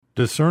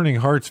Discerning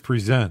Hearts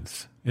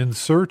presents In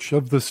Search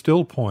of the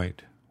Still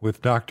Point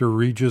with Dr.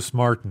 Regis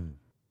Martin.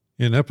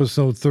 In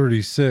episode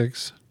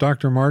 36,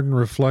 Dr. Martin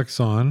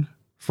reflects on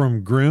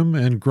From Grim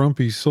and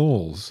Grumpy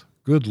Souls,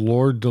 Good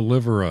Lord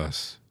Deliver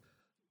Us.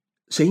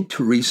 Saint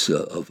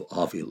Teresa of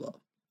Avila,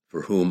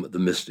 for whom the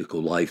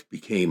mystical life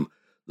became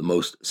the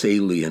most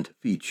salient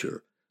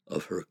feature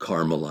of her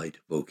Carmelite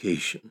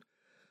vocation,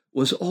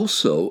 was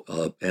also,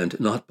 and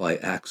not by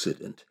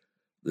accident,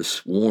 the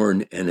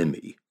sworn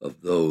enemy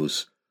of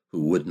those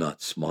who would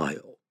not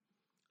smile,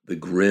 the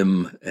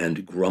grim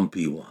and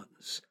grumpy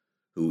ones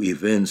who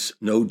evince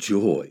no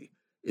joy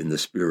in the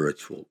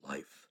spiritual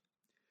life.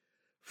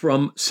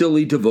 From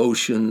silly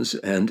devotions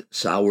and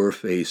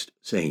sour-faced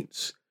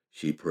saints,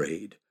 she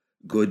prayed,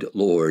 "Good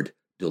Lord,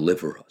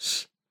 deliver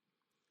us."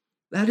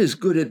 That is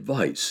good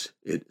advice,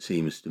 it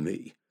seems to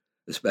me,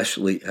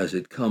 especially as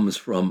it comes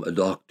from a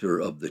doctor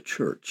of the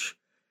church.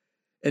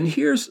 And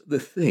here's the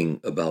thing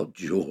about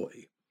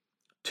joy.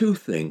 Two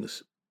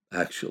things,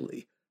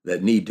 actually,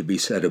 that need to be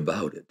said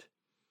about it.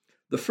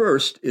 The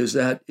first is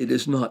that it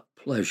is not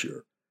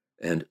pleasure,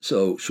 and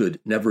so should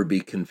never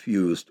be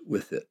confused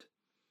with it.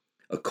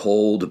 A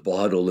cold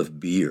bottle of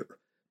beer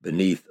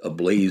beneath a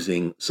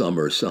blazing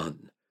summer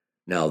sun,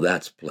 now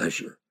that's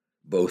pleasure,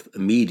 both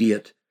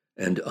immediate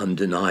and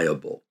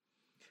undeniable.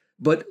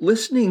 But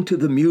listening to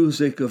the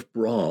music of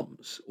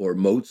Brahms or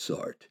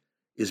Mozart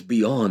is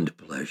beyond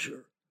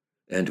pleasure,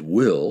 and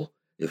will,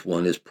 if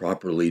one is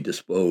properly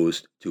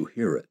disposed to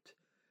hear it,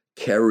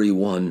 carry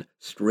one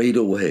straight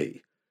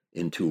away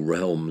into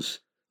realms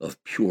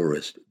of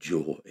purest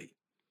joy.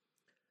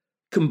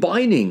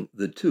 Combining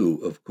the two,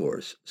 of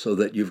course, so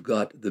that you've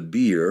got the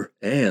beer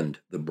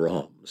and the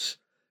Brahms,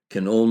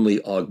 can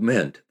only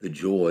augment the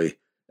joy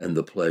and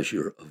the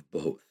pleasure of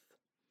both.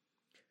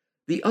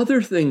 The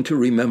other thing to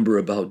remember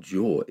about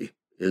joy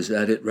is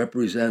that it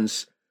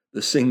represents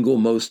the single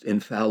most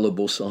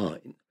infallible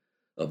sign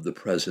of the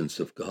presence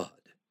of God,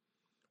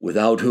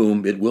 without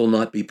whom it will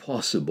not be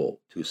possible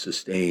to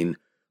sustain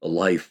a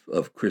life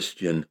of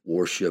Christian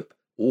worship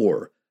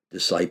or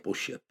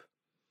discipleship.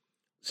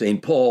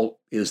 St. Paul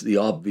is the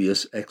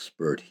obvious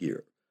expert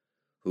here,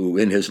 who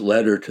in his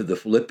letter to the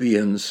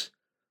Philippians,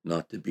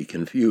 not to be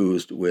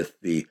confused with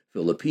the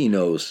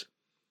Filipinos,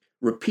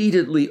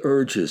 repeatedly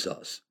urges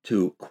us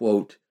to,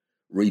 quote,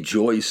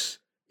 "rejoice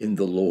in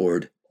the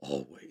Lord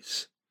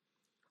always."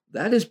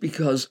 That is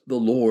because the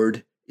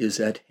Lord is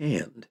at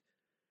hand.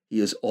 He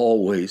is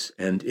always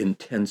and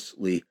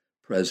intensely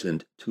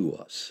present to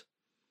us.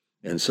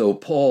 And so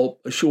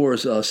Paul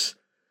assures us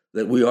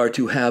that we are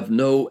to have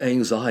no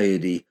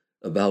anxiety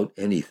about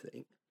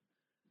anything.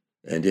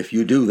 And if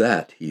you do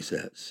that, he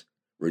says,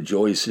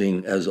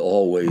 rejoicing as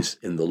always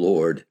in the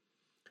Lord,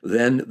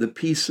 then the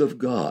peace of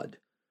God,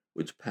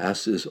 which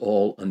passes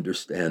all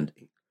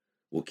understanding,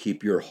 will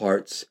keep your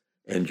hearts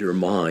and your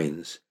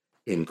minds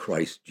in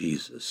Christ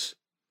Jesus.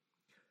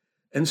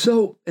 And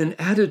so an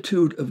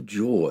attitude of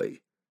joy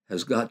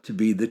has got to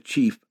be the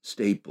chief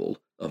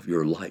staple of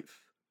your life.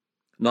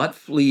 Not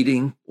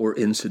fleeting or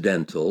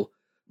incidental,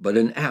 but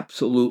an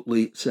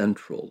absolutely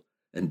central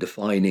and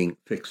defining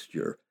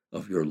fixture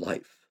of your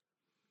life.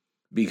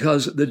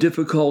 Because the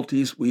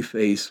difficulties we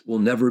face will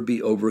never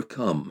be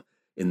overcome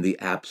in the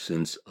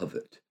absence of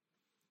it,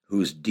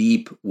 whose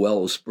deep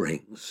well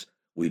springs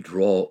we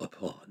draw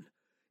upon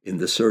in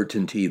the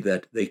certainty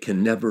that they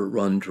can never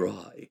run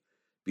dry,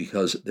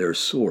 because their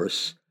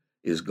source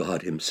is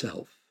God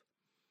himself,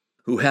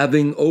 who,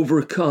 having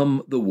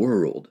overcome the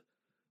world,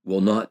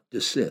 will not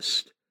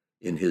desist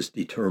in his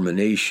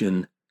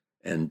determination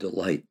and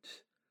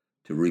delight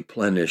to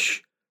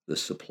replenish the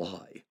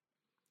supply.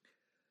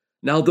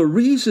 Now, the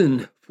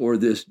reason for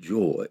this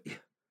joy,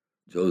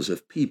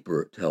 Joseph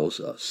Pieper tells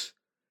us,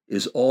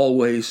 is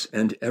always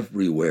and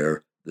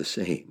everywhere the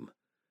same,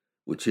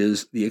 which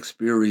is the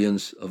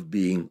experience of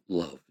being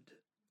loved,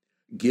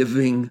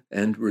 giving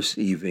and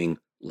receiving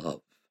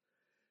love.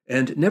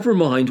 And never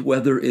mind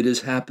whether it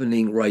is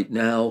happening right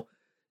now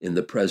in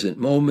the present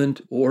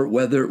moment or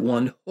whether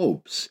one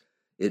hopes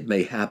it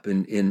may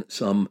happen in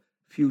some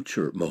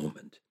future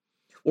moment,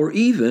 or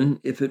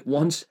even if it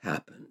once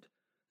happened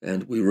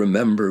and we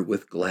remember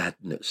with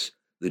gladness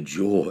the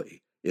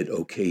joy it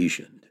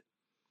occasioned.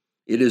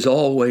 It is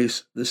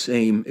always the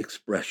same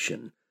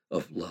expression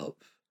of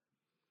love,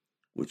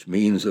 which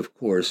means, of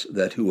course,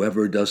 that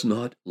whoever does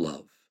not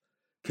love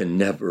can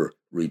never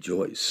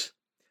rejoice,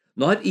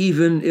 not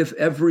even if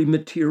every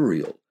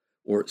material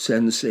or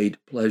sensate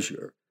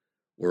pleasure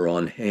were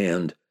on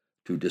hand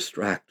to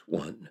distract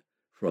one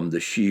from the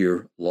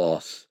sheer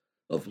loss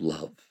of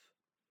love,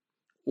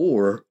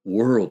 or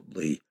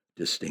worldly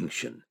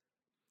distinction,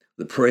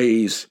 the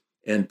praise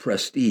and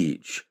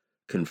prestige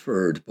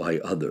conferred by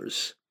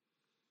others.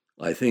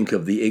 I think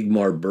of the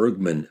Ingmar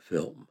Bergman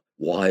film,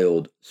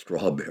 Wild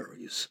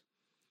Strawberries,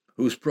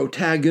 whose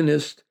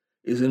protagonist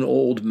is an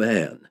old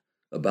man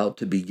about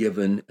to be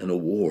given an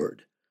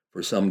award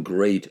for some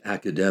great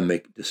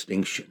academic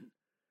distinction,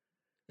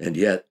 and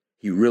yet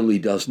he really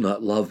does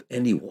not love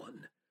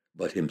anyone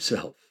but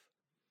himself.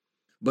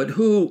 but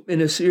who,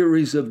 in a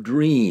series of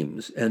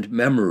dreams and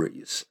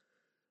memories,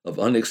 of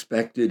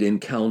unexpected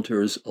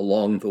encounters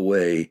along the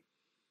way,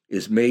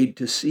 is made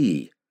to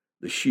see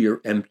the sheer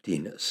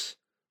emptiness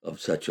of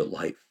such a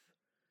life,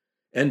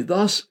 and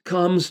thus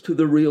comes to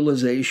the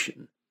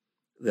realization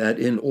that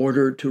in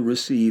order to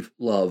receive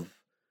love,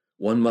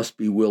 one must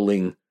be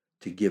willing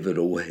to give it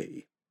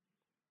away.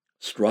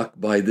 Struck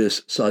by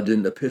this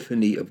sudden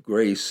epiphany of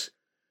grace,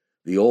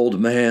 the old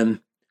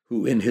man,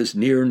 who in his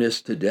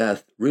nearness to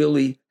death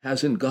really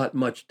hasn't got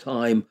much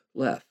time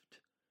left,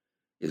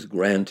 is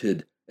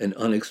granted an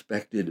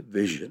unexpected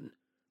vision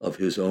of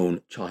his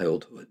own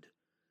childhood,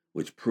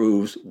 which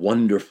proves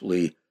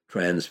wonderfully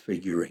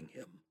transfiguring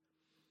him,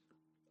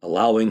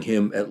 allowing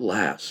him at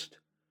last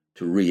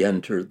to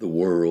re-enter the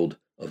world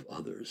of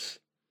others,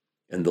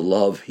 and the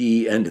love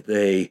he and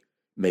they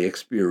may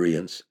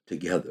experience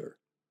together.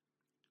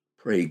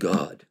 Pray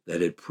God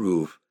that it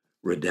prove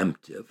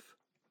redemptive.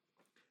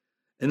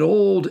 An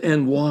old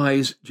and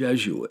wise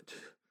Jesuit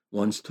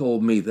once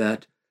told me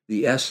that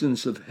the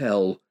essence of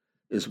hell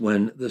is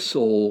when the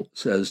soul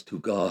says to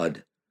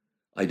God,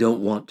 I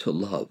don't want to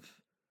love.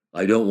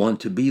 I don't want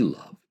to be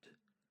loved.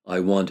 I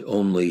want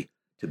only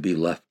to be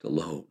left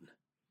alone.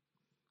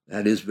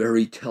 That is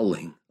very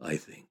telling, I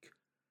think.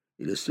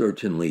 It is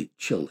certainly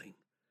chilling.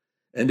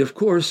 And of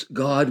course,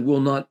 God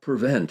will not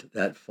prevent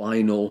that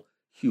final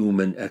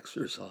human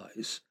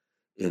exercise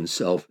in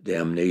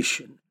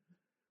self-damnation,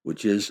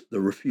 which is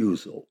the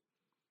refusal,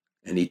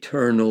 an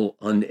eternal,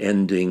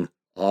 unending,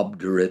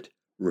 obdurate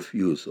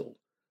refusal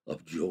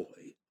of joy.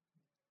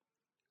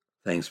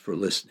 Thanks for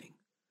listening.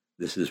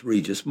 This is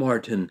Regis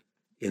Martin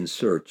in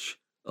search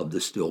of the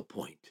still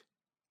point.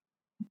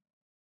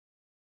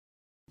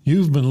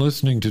 You've been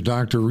listening to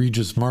Dr.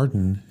 Regis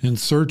Martin in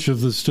search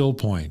of the still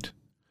point.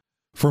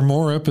 For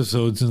more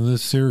episodes in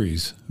this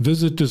series,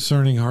 visit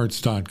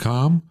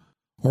discerninghearts.com,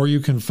 or you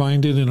can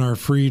find it in our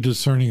free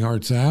Discerning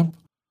Hearts app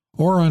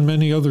or on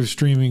many other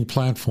streaming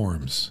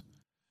platforms.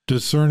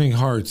 Discerning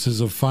Hearts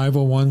is a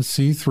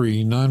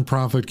 501c3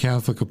 nonprofit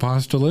Catholic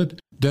apostolate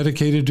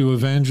dedicated to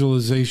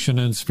evangelization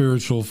and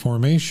spiritual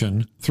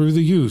formation through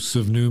the use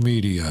of new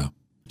media.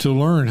 To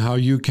learn how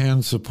you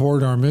can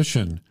support our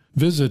mission,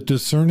 visit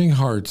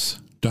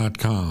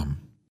discerninghearts.com.